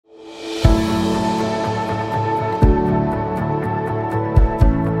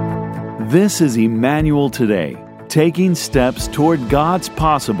This is Emmanuel Today, taking steps toward God's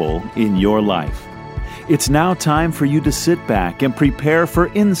possible in your life. It's now time for you to sit back and prepare for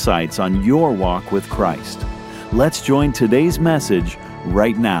insights on your walk with Christ. Let's join today's message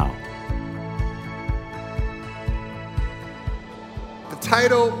right now. The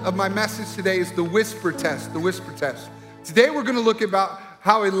title of my message today is The Whisper Test, The Whisper Test. Today we're going to look about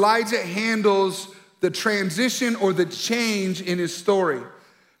how Elijah handles the transition or the change in his story.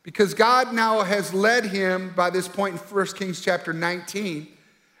 Because God now has led him by this point in 1 Kings chapter 19.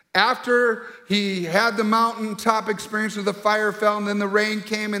 After he had the mountaintop experience where the fire fell and then the rain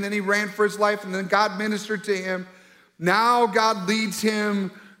came and then he ran for his life and then God ministered to him. Now God leads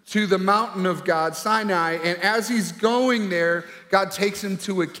him to the mountain of God, Sinai. And as he's going there, God takes him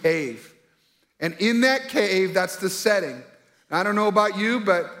to a cave. And in that cave, that's the setting. I don't know about you,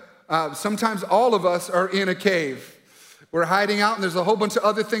 but sometimes all of us are in a cave. We're hiding out, and there's a whole bunch of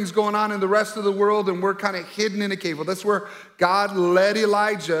other things going on in the rest of the world, and we're kind of hidden in a cave. Well, that's where God led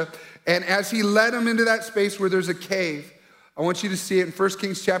Elijah, and as he led him into that space where there's a cave, I want you to see it in 1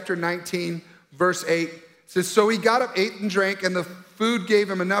 Kings chapter 19, verse 8. It says, "So he got up, ate and drank, and the food gave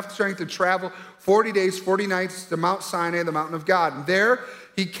him enough strength to travel 40 days, 40 nights to Mount Sinai, the mountain of God. And there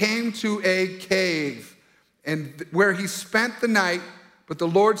he came to a cave, and where he spent the night, but the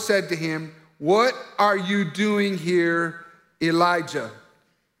Lord said to him, 'What are you doing here, Elijah?'"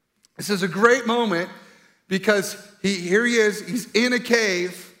 This is a great moment because here he is, he's in a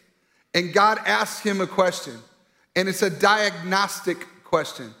cave, and God asks him a question. And it's a diagnostic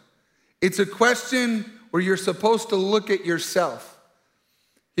question. It's a question where you're supposed to look at yourself.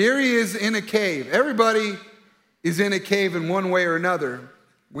 Here he is in a cave. Everybody is in a cave in one way or another.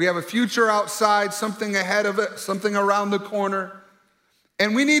 We have a future outside, something ahead of it, something around the corner.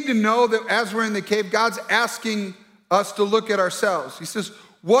 And we need to know that as we're in the cave, God's asking us to look at ourselves. He says,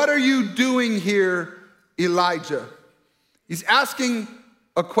 "What are you doing here, Elijah?" He's asking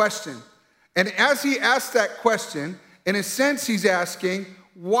a question. And as he asks that question, in a sense, he's asking,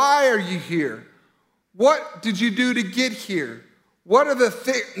 why are you here? What did you do to get here? What are the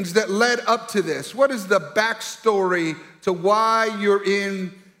things that led up to this? What is the backstory to why you're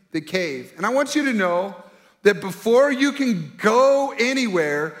in the cave? And I want you to know that before you can go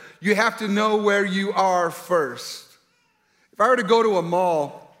anywhere, you have to know where you are first. If I were to go to a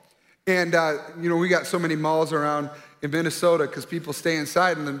mall, and we got so many malls around in Minnesota because people stay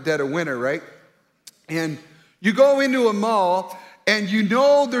inside in the dead of winter, right? And you go into a mall, and you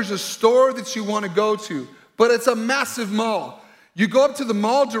know there's a store that you want to go to, but it's a massive mall. You go up to the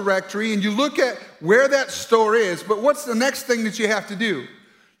mall directory, and you look at where that store is, but what's the next thing that you have to do?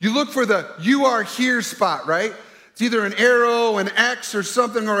 You look for the "you are here" spot, right? It's either an arrow, an X, or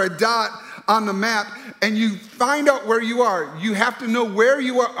something, or a dot on the map, and you find out where you are. You have to know where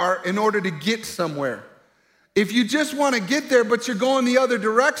you are in order to get somewhere. If you just want to get there, but you're going the other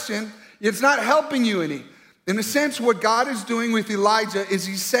direction, it's not helping you any. In a sense, what God is doing with Elijah is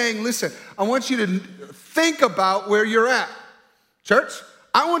he's saying, listen, I want you to think about where you're at. Church,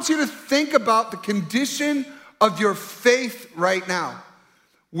 I want you to think about the condition of your faith right now.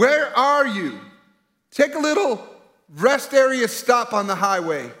 Where are you? Take a little rest area stop on the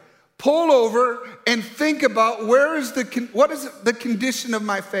highway. Pull over and think about what is the condition of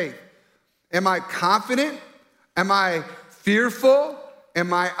my faith? Am I confident? Am I fearful?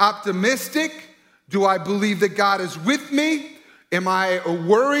 Am I optimistic? Do I believe that God is with me? Am I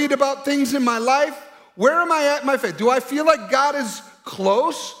worried about things in my life? Where am I at in my faith? Do I feel like God is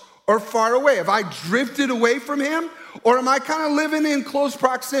close or far away? Have I drifted away from him? Or am I kind of living in close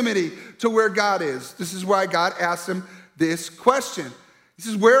proximity to where God is? This is why God asked him this question. He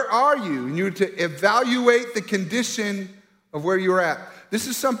says, where are you? And you need to evaluate the condition of where you're at. This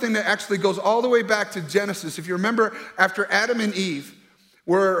is something that actually goes all the way back to Genesis. If you remember, after Adam and Eve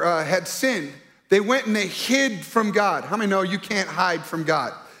had sinned, they went and they hid from God. How many know you can't hide from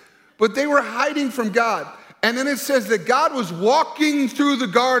God? But they were hiding from God. And then it says that God was walking through the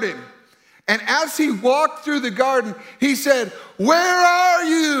garden. And as he walked through the garden, he said, "Where are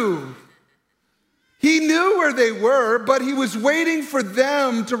you?" He knew where they were, but he was waiting for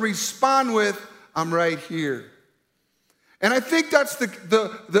them to respond with, "I'm right here." And I think that's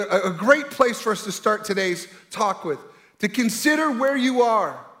a great place for us to start today's talk with. To consider where you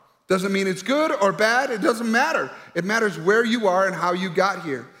are. Doesn't mean it's good or bad. It doesn't matter. It matters where you are and how you got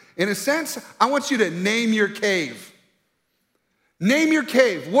here. In a sense, I want you to name your cave. Name your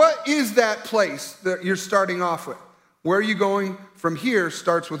cave. What is that place that you're starting off with? Where are you going from here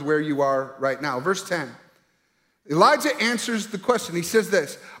starts with where you are right now. Verse 10. Elijah answers the question. He says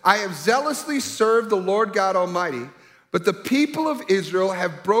this, "I have zealously served the Lord God Almighty, But the people of Israel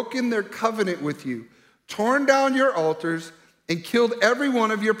have broken their covenant with you, torn down your altars, and killed every one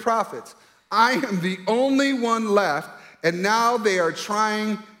of your prophets. I am the only one left, and now they are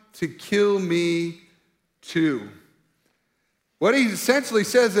trying to kill me too. What he essentially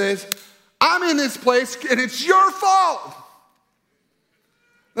says is, I'm in this place, and it's your fault.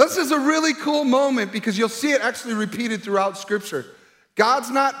 This is a really cool moment because you'll see it actually repeated throughout Scripture. God's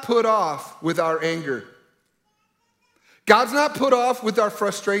not put off with our anger. God's not put off with our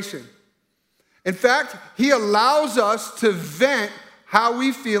frustration. In fact, he allows us to vent how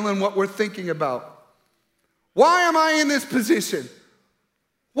we feel and what we're thinking about. Why am I in this position?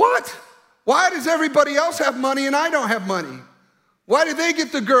 What? Why does everybody else have money and I don't have money? Why did they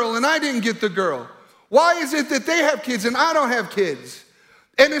get the girl and I didn't get the girl? Why is it that they have kids and I don't have kids?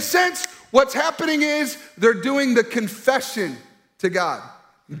 In a sense, what's happening is they're doing the confession to God.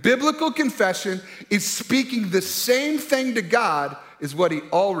 Biblical confession is speaking the same thing to God as what he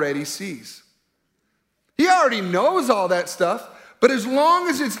already sees. He already knows all that stuff, but as long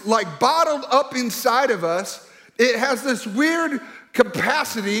as it's like bottled up inside of us, it has this weird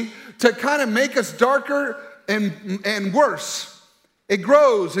capacity to kind of make us darker and worse. It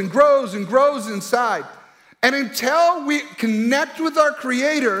grows and grows and grows inside. And until we connect with our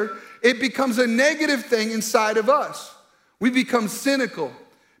Creator, it becomes a negative thing inside of us. We become cynical.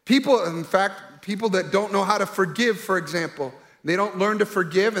 People, in fact, people that don't know how to forgive, for example, they don't learn to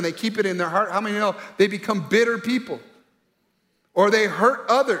forgive and they keep it in their heart. How many know they become bitter people? Or they hurt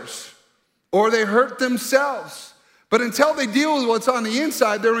others, or they hurt themselves. But until they deal with what's on the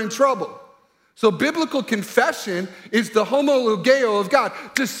inside, they're in trouble. So biblical confession is the homologeo of God,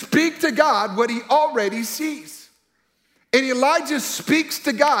 to speak to God what he already sees. And Elijah speaks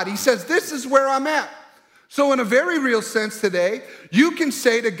to God. He says, this is where I'm at. So in a very real sense today, you can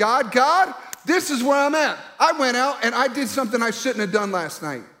say to God, God, this is where I'm at. I went out and I did something I shouldn't have done last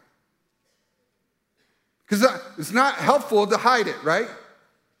night. Because it's not helpful to hide it, right?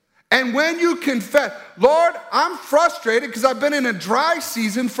 And when you confess, Lord, I'm frustrated because I've been in a dry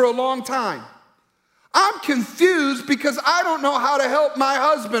season for a long time. I'm confused because I don't know how to help my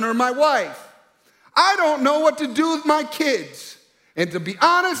husband or my wife. I don't know what to do with my kids. And to be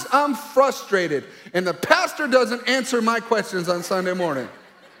honest, I'm frustrated. And the pastor doesn't answer my questions on Sunday morning.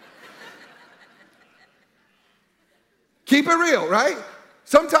 Keep it real, right?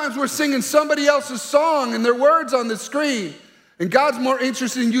 Sometimes we're singing somebody else's song and their words on the screen. And God's more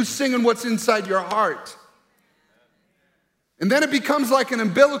interested in you singing what's inside your heart. And then it becomes like an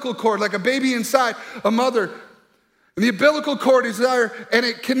umbilical cord, like a baby inside a mother. And the umbilical cord is there, and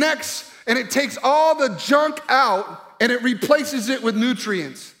it connects, and it takes all the junk out, and it replaces it with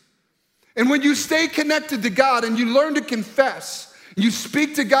nutrients. And when you stay connected to God, and you learn to confess, you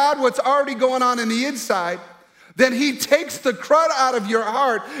speak to God what's already going on in the inside, then he takes the crud out of your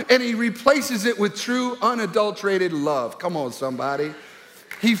heart, and he replaces it with true, unadulterated love. Come on, somebody.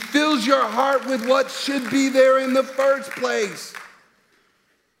 He fills your heart with what should be there in the first place.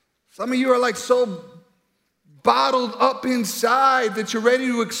 Some of you are like so bottled up inside that you're ready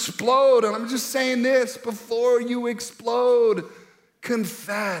to explode. And I'm just saying this, before you explode,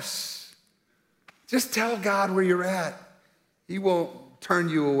 confess. Just tell God where you're at. He won't turn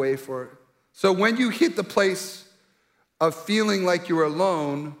you away for it. So when you hit the place of feeling like you're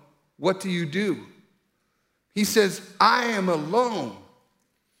alone, what do? He says, I am alone.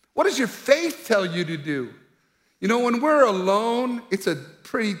 What does your faith tell you to do? You know, when we're alone, it's a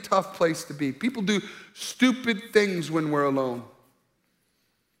pretty tough place to be. People do stupid things when we're alone.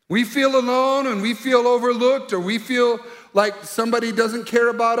 We feel alone and we feel overlooked, or we feel like somebody doesn't care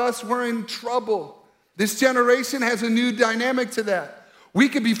about us. We're in trouble. This generation has a new dynamic to that. We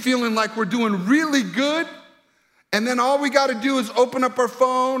could be feeling like we're doing really good, and then all we got to do is open up our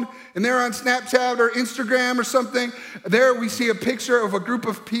phone, and they're on Snapchat or Instagram or something. There we see a picture of a group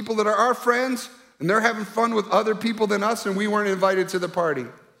of people that are our friends, and they're having fun with other people than us, and we weren't invited to the party.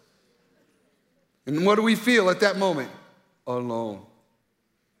 And what do we feel at that moment? Alone.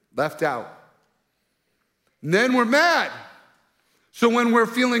 Left out. And then we're mad. So when we're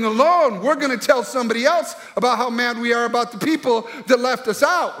feeling alone, we're going to tell somebody else about how mad we are about the people that left us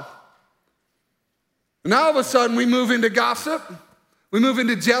out. And all of a sudden, we move into gossip. We move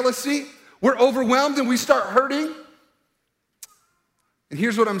into jealousy. We're overwhelmed and we start hurting. And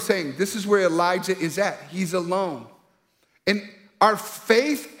here's what I'm saying. This is where Elijah is at. He's alone. And our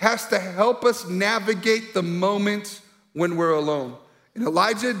faith has to help us navigate the moments when we're alone. And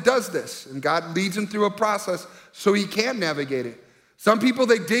Elijah does this. And God leads him through a process so he can navigate it. Some people,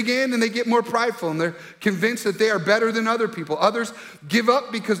 they dig in and they get more prideful and they're convinced that they are better than other people. Others give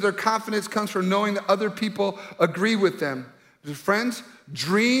up because their confidence comes from knowing that other people agree with them. Friends,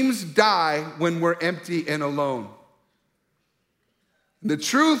 dreams die when we're empty and alone. The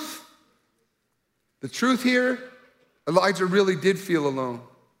truth here, Elijah really did feel alone.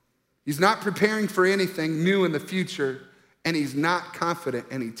 He's not preparing for anything new in the future, and he's not confident,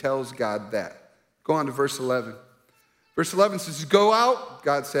 and he tells God that. Go on to verse 11. Verse 11 says, "Go out,"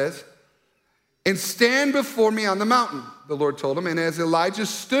 God says, "and stand before me on the mountain," the Lord told him. And as Elijah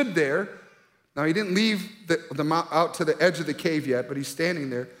stood there, now he didn't leave out to the edge of the cave yet, but he's standing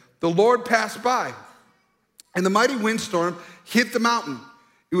there. The Lord passed by, and the mighty windstorm hit the mountain.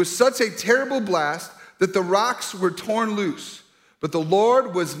 It was such a terrible blast that the rocks were torn loose, but the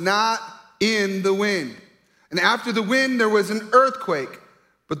Lord was not in the wind. And after the wind, there was an earthquake,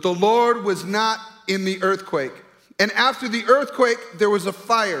 but the Lord was not in the earthquake. And after the earthquake, there was a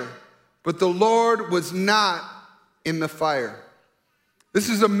fire, but the Lord was not in the fire. This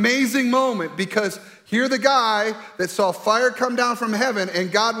is an amazing moment because here the guy that saw fire come down from heaven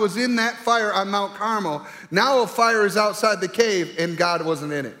and God was in that fire on Mount Carmel. Now a fire is outside the cave and God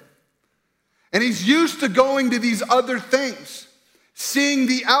wasn't in it. And he's used to going to these other things, seeing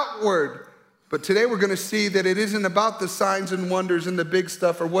the outward. But today we're going to see that it isn't about the signs and wonders and the big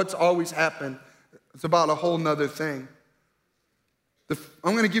stuff or what's always happened. It's about a whole nother thing.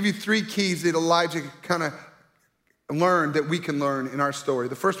 I'm going to give you 3 keys that Elijah kind of learned that we can learn in our story.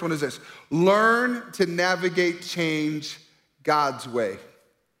 The first one is this: learn to navigate change God's way.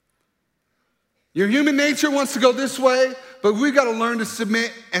 Your human nature wants to go this way, but we've got to learn to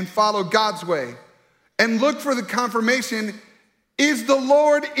submit and follow God's way. And look for the confirmation, is the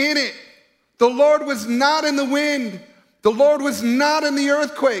Lord in it? The Lord was not in the wind. The Lord was not in the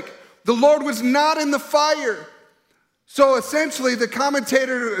earthquake. The Lord was not in the fire. So essentially, the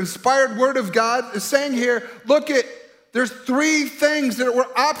commentator, inspired word of God, is saying here, there's 3 things that were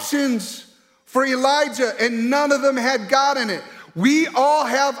options for Elijah, and none of them had God in it. We all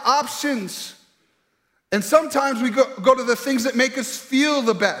have options. And sometimes we go to the things that make us feel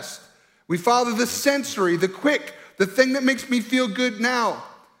the best. We follow the sensory, the quick, the thing that makes me feel good now.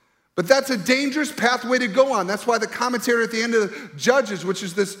 But that's a dangerous pathway to go on. That's why the commentary at the end of Judges, which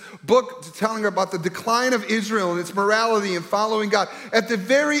is this book telling about the decline of Israel and its morality and following God, at the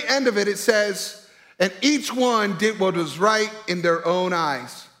very end of it, it says, and each one did what was right in their own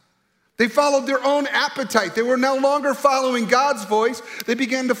eyes. They followed their own appetite. They were no longer following God's voice. They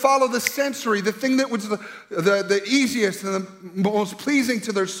began to follow the sensory, the thing that was the easiest and the most pleasing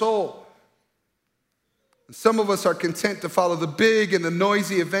to their soul. Some of us are content to follow the big and the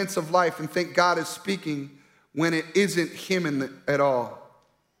noisy events of life and think God is speaking when it isn't him at all.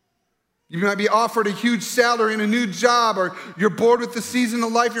 You might be offered a huge salary and a new job, or you're bored with the season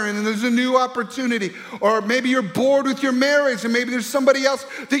of life you're in and there's a new opportunity. Or maybe you're bored with your marriage and maybe there's somebody else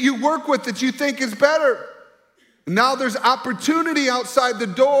that you work with that you think is better. Now there's opportunity outside the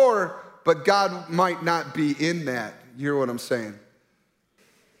door, but God might not be in that. You hear what I'm saying?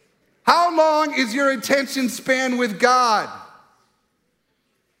 How long is your attention span with God?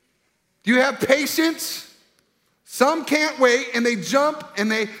 Do you have patience? Some can't wait and they jump and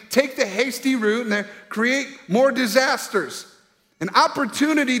they take the hasty route and they create more disasters. An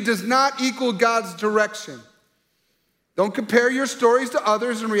opportunity does not equal God's direction. Don't compare your stories to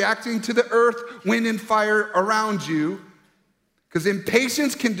others and reacting to the earth, wind, and fire around you, because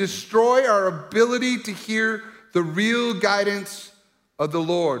impatience can destroy our ability to hear the real guidance of the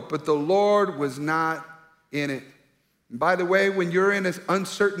Lord. But the Lord was not in it. And by the way, when you're in an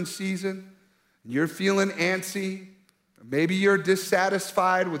uncertain season, you're feeling antsy, maybe you're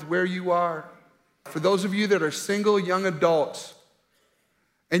dissatisfied with where you are. For those of you that are single young adults,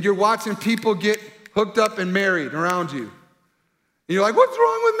 and you're watching people get hooked up and married around you, and you're like, what's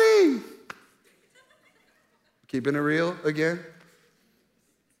wrong with me? Keeping it real again.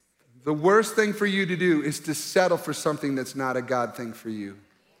 The worst thing for you to do is to settle for something that's not a God thing for you.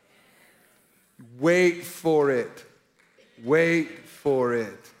 Wait for it. Wait for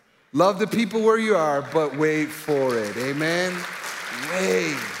it. Love the people where you are, but wait for it. Amen?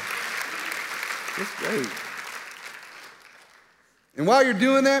 Wait. Just wait. And while you're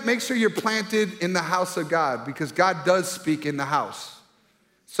doing that, make sure you're planted in the house of God, because God does speak in the house.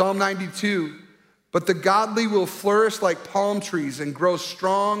 Psalm 92, but the godly will flourish like palm trees and grow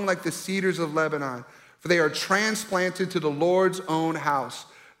strong like the cedars of Lebanon, for they are transplanted to the Lord's own house.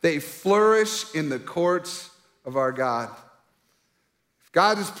 They flourish in the courts of our God.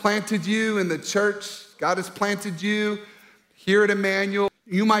 God has planted you in the church. God has planted you here at Emmanuel.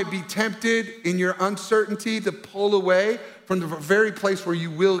 You might be tempted in your uncertainty to pull away from the very place where you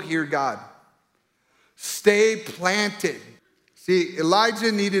will hear God. Stay planted. See,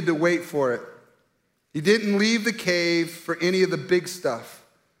 Elijah needed to wait for it. He didn't leave the cave for any of the big stuff,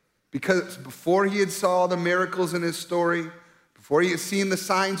 because before he had saw the miracles in his story, before he had seen the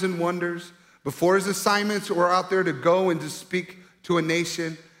signs and wonders, before his assignments were out there to go and to speak to a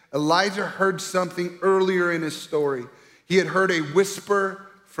nation, Elijah heard something earlier in his story. He had heard a whisper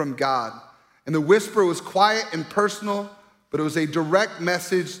from God. And the whisper was quiet and personal, but it was a direct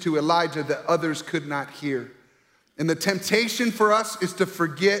message to Elijah that others could not hear. And the temptation for us is to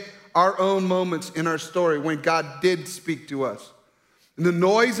forget our own moments in our story when God did speak to us. And the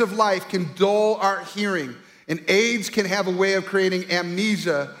noise of life can dull our hearing, and age can have a way of creating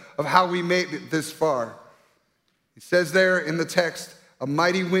amnesia of how we made it this far. It says there in the text, a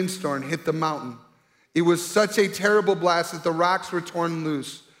mighty windstorm hit the mountain. It was such a terrible blast that the rocks were torn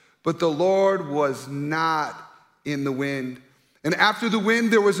loose, but the Lord was not in the wind. And after the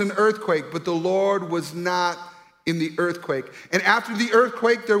wind, there was an earthquake, but the Lord was not in the earthquake. And after the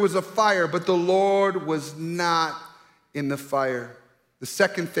earthquake, there was a fire, but the Lord was not in the fire. The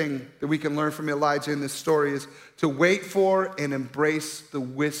second thing that we can learn from Elijah in this story is to wait for and embrace the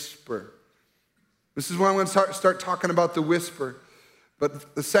whisper. This is where I'm going to start talking about the whisper.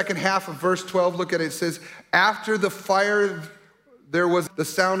 But the second half of verse 12, look at it. It says, after the fire, there was the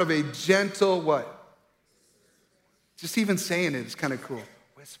sound of a gentle what? Just even saying it is kind of cool.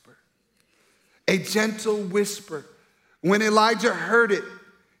 Whisper. A gentle whisper. When Elijah heard it,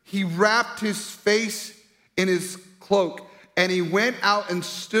 he wrapped his face in his cloak, and he went out and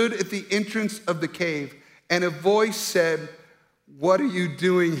stood at the entrance of the cave. And a voice said, what are you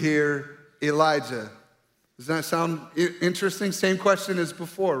doing here, Elijah? Does that sound interesting? Same question as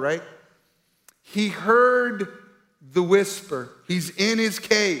before, right? He heard the whisper. He's in his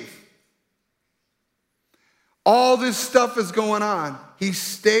cave. All this stuff is going on. He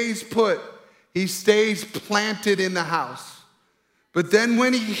stays put. He stays planted in the house. But then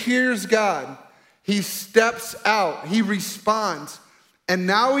when he hears God, he steps out. He responds. And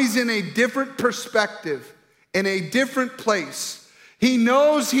now he's in a different perspective, in a different place. He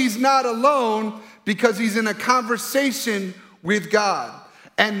knows he's not alone because he's in a conversation with God.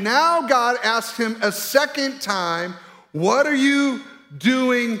 And now God asks him a second time, what are you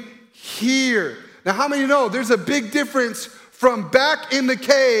doing here? Now, how many know there's a big difference from back in the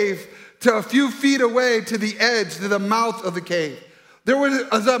cave to a few feet away to the edge, to the mouth of the cave? There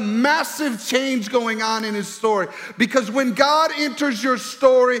was a massive change going on in his story, because when God enters your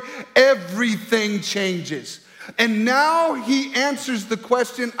story, everything changes. And now he answers the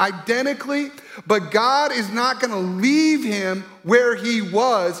question identically, but God is not going to leave him where he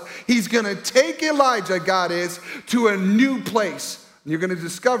was. He's going to take Elijah, God is, to a new place. And you're going to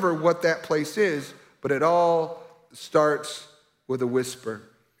discover what that place is, but it all starts with a whisper.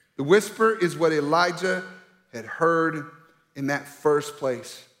 The whisper is what Elijah had heard in that first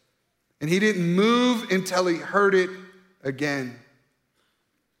place. And he didn't move until he heard it again.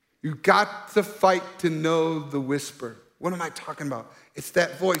 You got to fight to know the whisper. What am I talking about? It's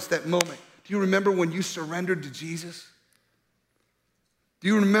that voice, that moment. Do you remember when you surrendered to Jesus? Do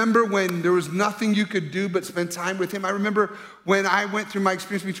you remember when there was nothing you could do but spend time with him? I remember when I went through my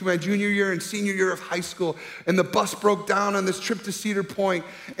experience between my junior year and senior year of high school, and the bus broke down on this trip to Cedar Point,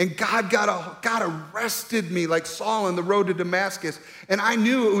 and God arrested me like Saul on the road to Damascus. And I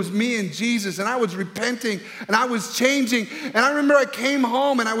knew it was me and Jesus, and I was repenting, and I was changing. And I remember I came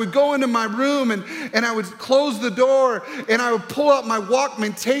home, and I would go into my room, and I would close the door, and I would pull out my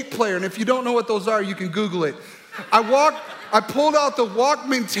Walkman tape player. And if you don't know what those are, you can Google it. I pulled out the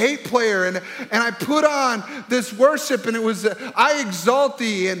Walkman tape player, and I put on this worship, and it was I Exalt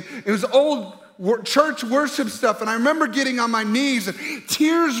Thee, and it was old church worship stuff. And I remember getting on my knees and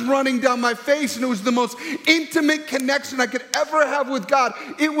tears running down my face, and it was the most intimate connection I could ever have with God.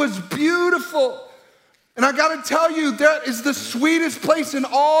 It was beautiful. And I got to tell you, that is the sweetest place in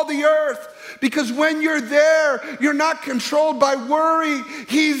all the earth. Because when you're there, you're not controlled by worry.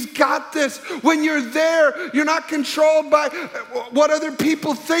 He's got this. When you're there, you're not controlled by what other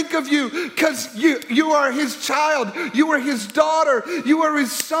people think of you, because you are his child. You are his daughter. You are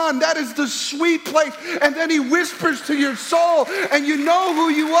his son. That is the sweet place. And then he whispers to your soul, and you know who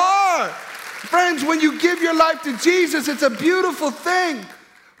you are. Friends, when you give your life to Jesus, it's a beautiful thing.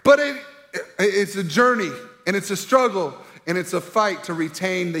 But it's a journey, and it's a struggle, and it's a fight to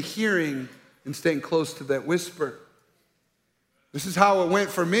retain the hearing and staying close to that whisper. This is how it went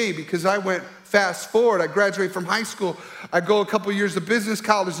for me, because I went fast forward. I graduated from high school. I go a couple years to business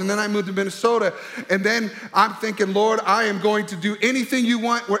college, and then I moved to Minnesota. And then I'm thinking, Lord, I am going to do anything you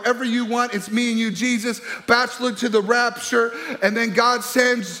want, wherever you want. It's me and you, Jesus. Bachelor to the rapture. And then God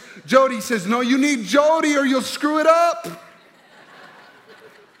sends Jody, says, no, you need Jody or you'll screw it up.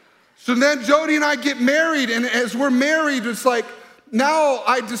 So then Jody and I get married, and as we're married, it's like, now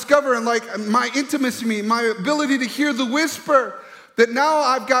I discover, and like my intimacy, my ability to hear the whisper, that now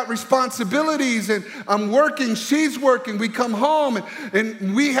I've got responsibilities and I'm working, she's working, we come home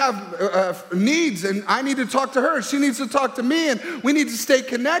and we have needs, and I need to talk to her, she needs to talk to me, and we need to stay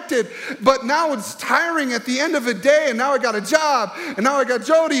connected. But now it's tiring at the end of a day, and now I got a job, and now I got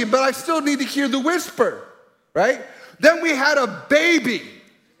Jody, but I still need to hear the whisper, right? Then we had a baby.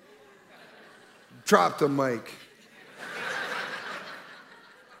 Drop the mic.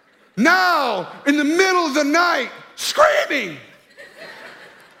 Now, in the middle of the night, screaming.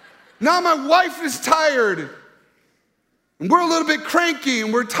 Now my wife is tired, and we're a little bit cranky,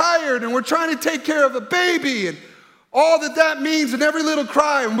 and we're tired, and we're trying to take care of a baby, and all that means, and every little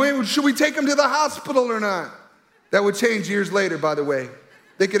cry, and should we take him to the hospital or not? That would change years later, by the way.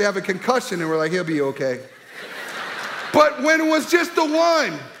 They could have a concussion, and we're like, he'll be okay. But when it was just the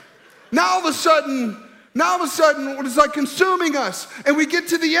one, now all of a sudden, it's like consuming us. And we get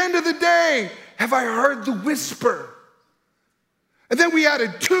to the end of the day. Have I heard the whisper? And then we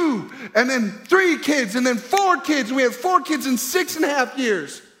added 2, and then 3 kids, and then 4 kids. And we had 4 kids in 6.5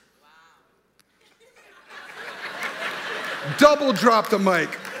 years. Wow. Double drop the mic.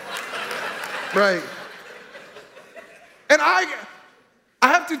 Right. And I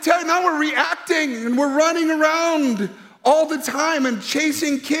have to tell you, now we're reacting, and we're running around all the time and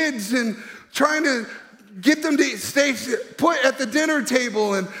chasing kids and trying to get them to stay put at the dinner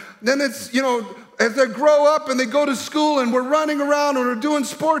table. And then it's, as they grow up and they go to school, and we're running around and we're doing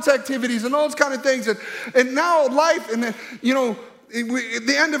sports activities and all those kind of things. And now life, and then, at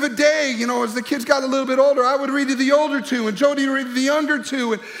the end of a day, as the kids got a little bit older, I would read to the older 2, and Jody would read to the younger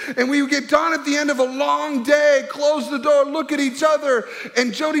 2. And we would get done at the end of a long day, close the door, look at each other.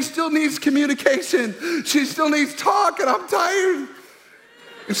 And Jody still needs communication. She still needs talk, and I'm tired.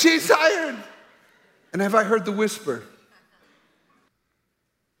 And she's tired. And have I heard the whisper?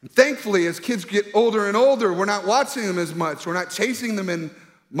 And thankfully, as kids get older and older, we're not watching them as much. We're not chasing them in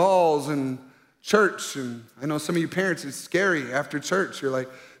malls and church. And I know some of you parents, it's scary after church. You're like,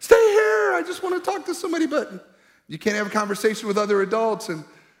 stay here. I just want to talk to somebody. But you can't have a conversation with other adults. And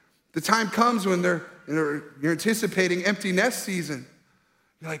the time comes when you're anticipating empty nest season.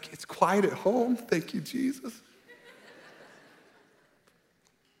 You're like, it's quiet at home. Thank you, Jesus.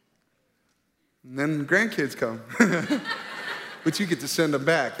 And then grandkids come. But you get to send them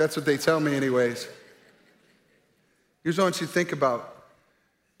back. That's what they tell me anyways. Here's what I want you to think about.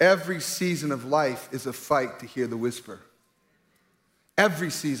 Every season of life is a fight to hear the whisper. Every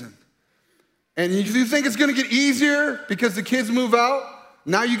season. And if you think it's going to get easier because the kids move out,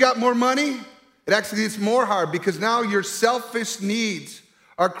 now you got more money, it actually gets more hard, because now your selfish needs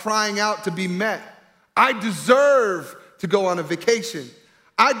are crying out to be met. I deserve to go on a vacation.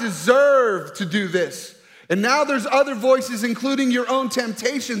 I deserve to do this. And now there's other voices, including your own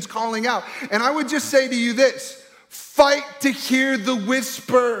temptations, calling out. And I would just say to you this: fight to hear the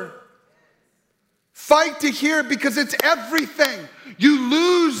whisper. Fight to hear it, because it's everything. You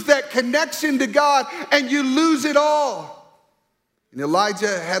lose that connection to God, and you lose it all. And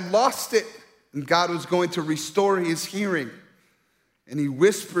Elijah had lost it, and God was going to restore his hearing. And he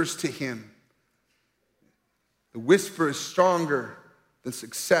whispers to him. The whisper is stronger than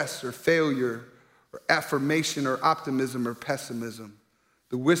success or failure or affirmation or optimism or pessimism.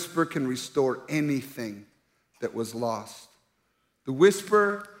 The whisper can restore anything that was lost. The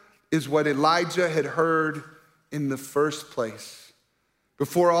whisper is what Elijah had heard in the first place.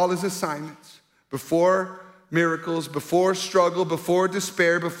 Before all his assignments, before miracles, before struggle, before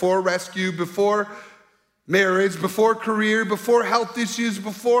despair, before rescue, before marriage, before career, before health issues,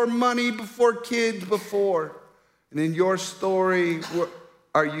 before money, before kids, before. And in your story, what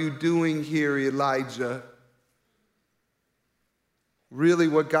are you doing here, Elijah? Really,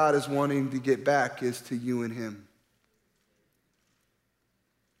 what God is wanting to get back is to you and him.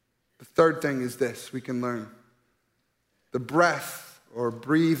 The third thing is this we can learn. The breath or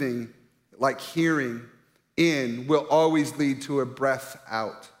breathing, like hearing in, will always lead to a breath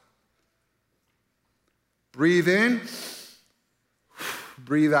out. Breathe in,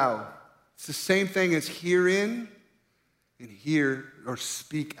 breathe out. It's the same thing as hear in and hear or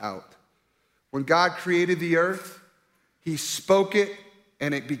speak out. When God created the earth, he spoke it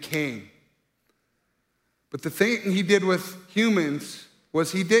and it became. But the thing he did with humans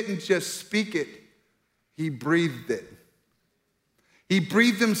was he didn't just speak it, he breathed it. He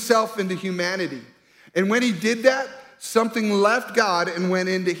breathed himself into humanity. And when he did that, something left God and went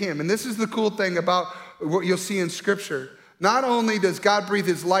into him. And this is the cool thing about what you'll see in Scripture. Not only does God breathe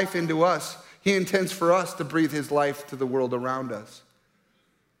his life into us, he intends for us to breathe his life to the world around us.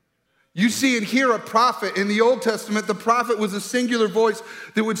 You see and hear a prophet. In the Old Testament, the prophet was a singular voice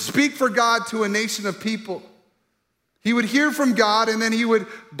that would speak for God to a nation of people. He would hear from God, and then he would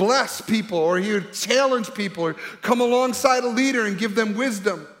bless people, or he would challenge people, or come alongside a leader and give them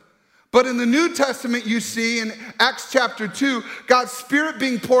wisdom. But in the New Testament, you see in Acts chapter 2, God's Spirit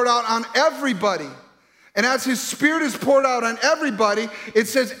being poured out on everybody. And as his Spirit is poured out on everybody, it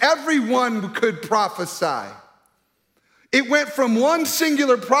says everyone could prophesy. It went from one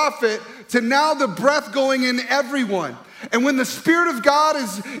singular prophet to now the breath going in everyone. And when the Spirit of God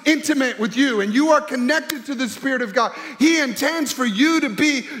is intimate with you and you are connected to the Spirit of God, he intends for you to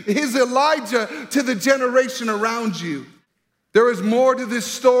be his Elijah to the generation around you. There is more to this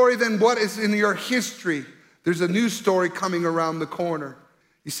story than what is in your history. There's a new story coming around the corner.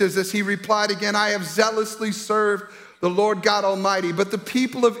 He says this, he replied again, I have zealously served the Lord God Almighty, but the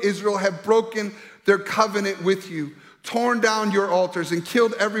people of Israel have broken their covenant with you, torn down your altars, and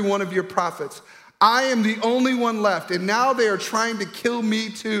killed every one of your prophets. I am the only one left, and now they are trying to kill me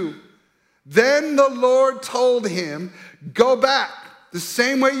too. Then the Lord told him, go back the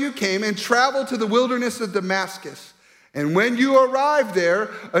same way you came and travel to the wilderness of Damascus. And when you arrive there,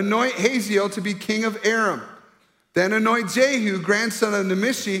 anoint Hazael to be king of Aram. Then anoint Jehu, grandson of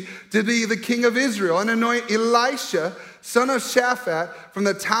Nimshi, to be the king of Israel. And anoint Elisha, son of Shaphat, from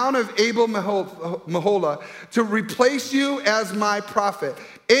the town of Abel-Meholah, to replace you as my prophet.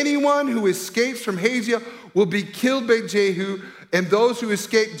 Anyone who escapes from Hazael will be killed by Jehu, and those who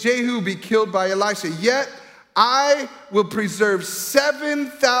escape Jehu will be killed by Elisha. Yet I will preserve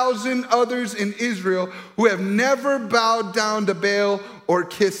 7,000 others in Israel who have never bowed down to Baal or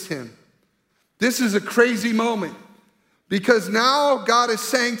kissed him. This is a crazy moment because now God is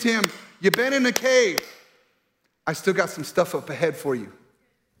saying to him, you've been in a cave. I still got some stuff up ahead for you.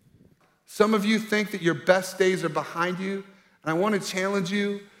 Some of you think that your best days are behind you, and I want to challenge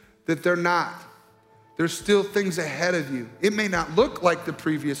you that they're not. There's still things ahead of you. It may not look like the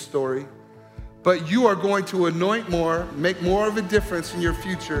previous story, but you are going to anoint more, make more of a difference in your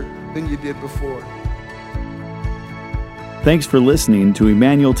future than you did before. Thanks for listening to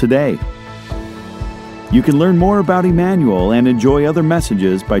Emmanuel Today. You can learn more about Emmanuel and enjoy other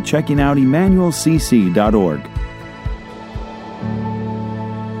messages by checking out emmanuelcc.org.